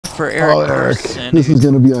for Eric. Oh, Eric, Persson, this is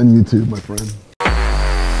going to be on YouTube, my friend.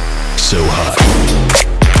 So hot.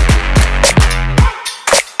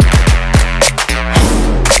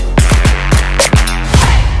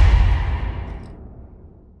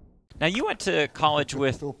 Now, you went to college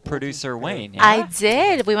with producer Wayne, yeah? I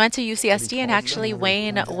did. We went to UCSD, and actually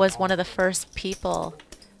Wayne was one of the first people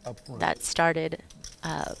that started,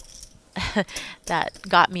 that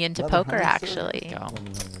got me into poker, actually.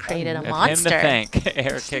 Created a monster. Him to thank.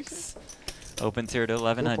 Eric Hicks opens here to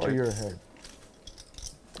 1100. You're ahead.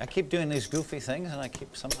 I keep doing these goofy things, and I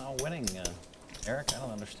keep somehow winning. Eric, I don't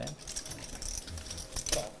understand.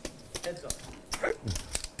 Heads up.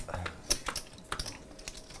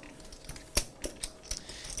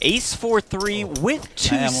 Ace 4-3 with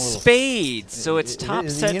two spades, so it's top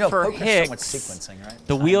set for Hicks. So sequencing, right?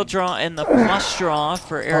 The wheel draw and the flush draw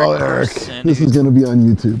for Eric. Oh, Eric, Persson, this is going to be on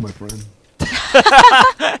YouTube, my friend.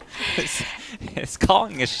 it's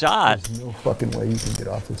calling a shot. There's no fucking way you can get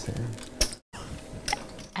off this hand.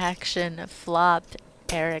 Action flopped.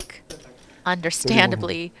 Eric,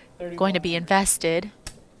 understandably, going to be invested.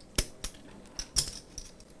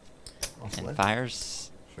 And fires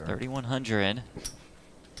 3,100.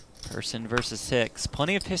 Persson versus Hicks.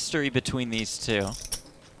 Plenty of history between these two.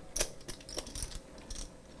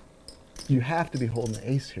 You have to be holding the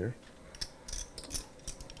ace here.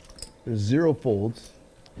 There's 0 folds.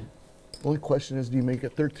 The only question is, do you make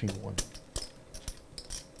it 13-1?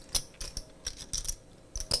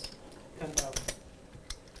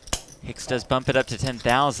 Hicks does bump it up to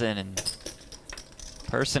 10,000, and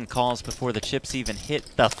Persson calls before the chips even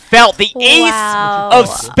hit the felt. The ace of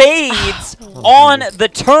spades on the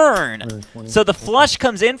turn. So the flush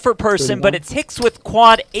comes in for Persson, but it's Hicks with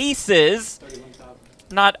quad aces.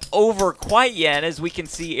 Not over quite yet, as we can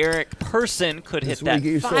see Eric Persson could hit that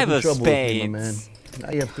 5 of spades.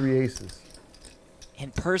 Now you have 3 aces.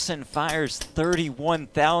 And Persson fires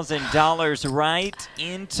 $31,000 right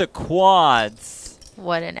into quads.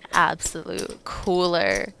 What an absolute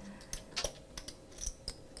cooler.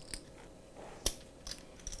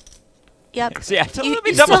 Yep. So yeah, let me you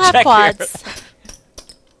double still have check quads. here.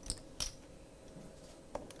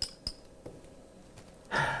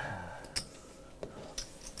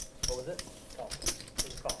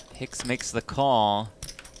 Hicks makes the call.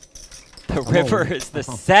 The river is the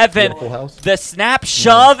 7. The snap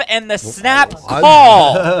shove and the snap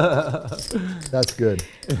call. That's good.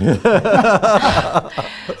 I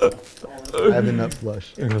have a nut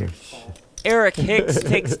flush. Eric Hicks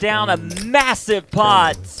takes down a massive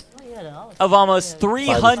pot of almost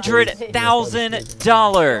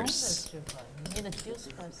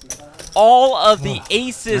 $300,000. All of the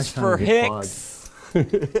aces for Hicks.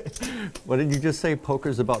 What did you just say?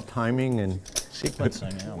 Poker's about timing and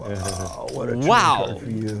sequencing. Yeah. Wow, what a wow. for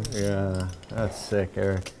you. Yeah, that's sick,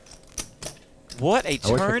 Eric. What a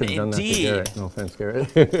turn indeed. No offense, Garrett.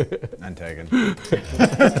 I'm taken.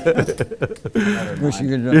 Wish you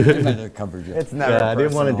could have covered you. It's never I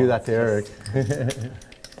didn't want to do that to Eric.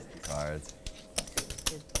 Cards.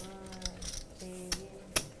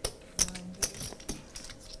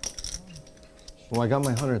 Well, I got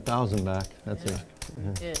my 100,000 back. That's it.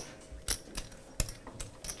 Good.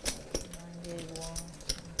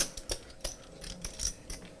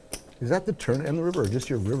 Is that the turn and the river, or just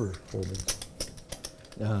your river folding?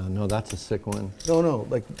 No, that's a sick one. No,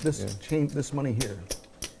 like this change, this money here.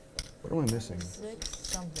 What am I missing? 6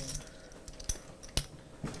 something.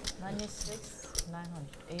 96, 900,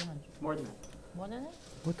 800. More than that. More than that?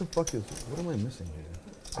 What the fuck is? What am I missing here?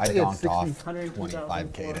 I donked off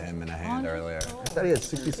 25K to him in a hand earlier. I thought he had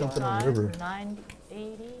 60 something on the river.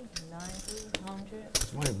 980, 90, 100.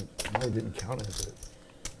 That's why I didn't count it.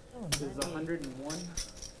 There's 101.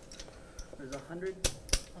 There's 100.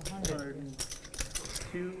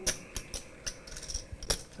 102.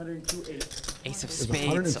 102, 8. Ace of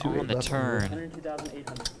spades on the turn.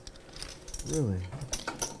 102,800. Really?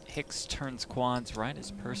 Hicks turns quads right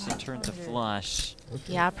as Persson turns a flush.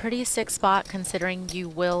 Yeah, pretty sick spot considering you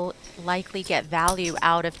will likely get value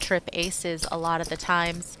out of trip aces a lot of the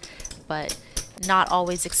times, but not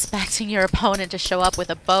always expecting your opponent to show up with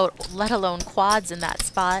a boat, let alone quads in that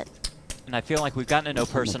spot. And I feel like we've gotten to know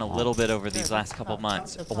Persson a little bit over these last couple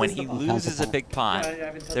months. But when he loses a big pot,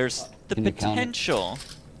 there's the potential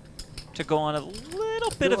to go on a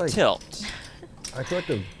little bit of tilt. I feel like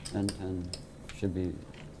the 10 should be.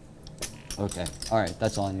 Okay. All right.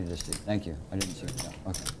 That's all I needed to see. Thank you. I didn't see it. Yeah.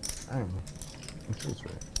 Okay. I don't know. I'm sure it's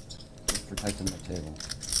right. Just protecting the table.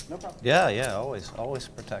 No problem. Yeah. Always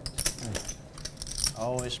protect.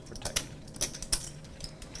 Always protect.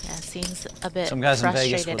 Yeah, seems a bit Some guys in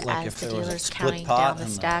Vegas frustrated would, like, as if the there was a dealer's split counting pot down the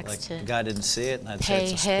and stacks like, to the guy didn't see it, and I'd say pay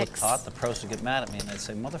it's a split Hicks. pot, the pros would get mad at me, and I'd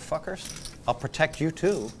say, motherfuckers, I'll protect you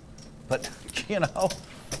too, but, you know,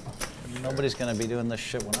 nobody's going to be doing this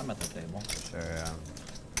shit when I'm at the table. Sure, yeah.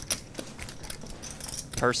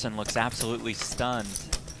 Persson looks absolutely stunned.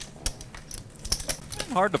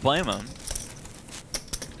 Hard to blame him.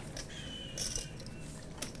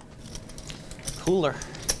 Cooler.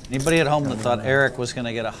 Anybody at home that thought Eric was going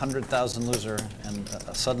to get a 100,000 loser and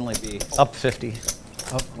suddenly be up 50,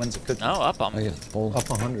 wins a cookie. Oh, up on I guess fold. Up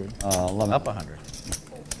 100. 11. Up 100.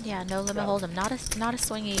 Yeah, no limit hold'em. Not a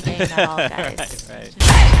swingy game at all, guys. Right.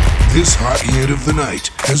 This hot hit of the night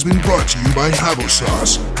has been brought to you by HABO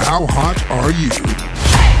Sauce. How hot are you?